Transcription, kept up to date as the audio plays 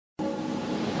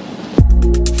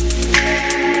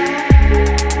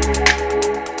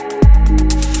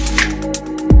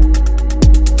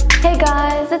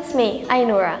me,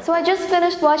 Ainura. So I just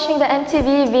finished watching the MTV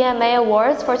VMA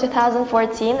Awards for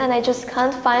 2014 and I just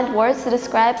can't find words to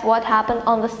describe what happened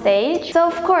on the stage. So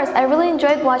of course, I really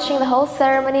enjoyed watching the whole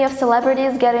ceremony of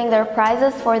celebrities getting their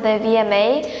prizes for the VMA,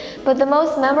 but the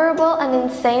most memorable and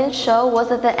insane show was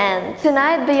at the end.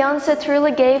 Tonight, Beyonce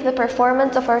truly gave the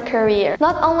performance of her career.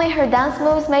 Not only her dance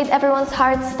moves made everyone's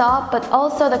heart stop, but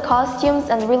also the costumes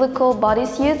and really cool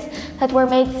bodysuits that were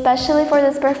made specially for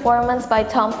this performance by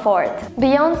Tom Ford.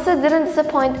 Beyonce didn't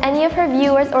disappoint any of her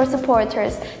viewers or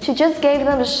supporters. She just gave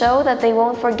them a show that they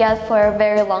won't forget for a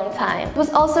very long time. It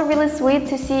was also really sweet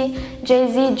to see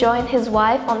Jay-Z join his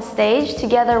wife on stage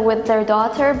together with their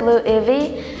daughter, Blue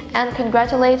Ivy, and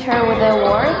congratulate her with the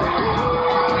award.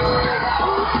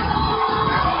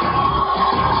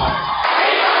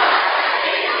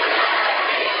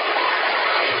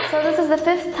 So this is the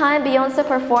 5th time Beyonce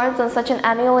performs on such an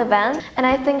annual event, and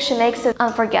I think she makes it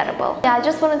unforgettable. Yeah, I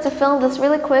just wanted to film this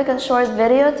really quick and short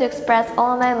video to express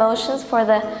all my emotions for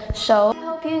the show. I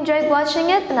hope you enjoyed watching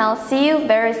it, and I'll see you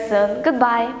very soon.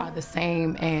 Goodbye. Are the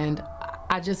same, and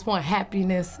I just want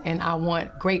happiness, and I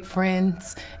want great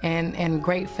friends and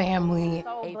great family.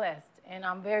 So blessed, and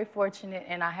I'm very fortunate,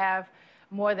 and I have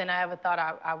more than I ever thought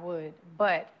I would,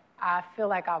 but I feel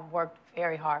like I've worked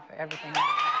very hard for everything.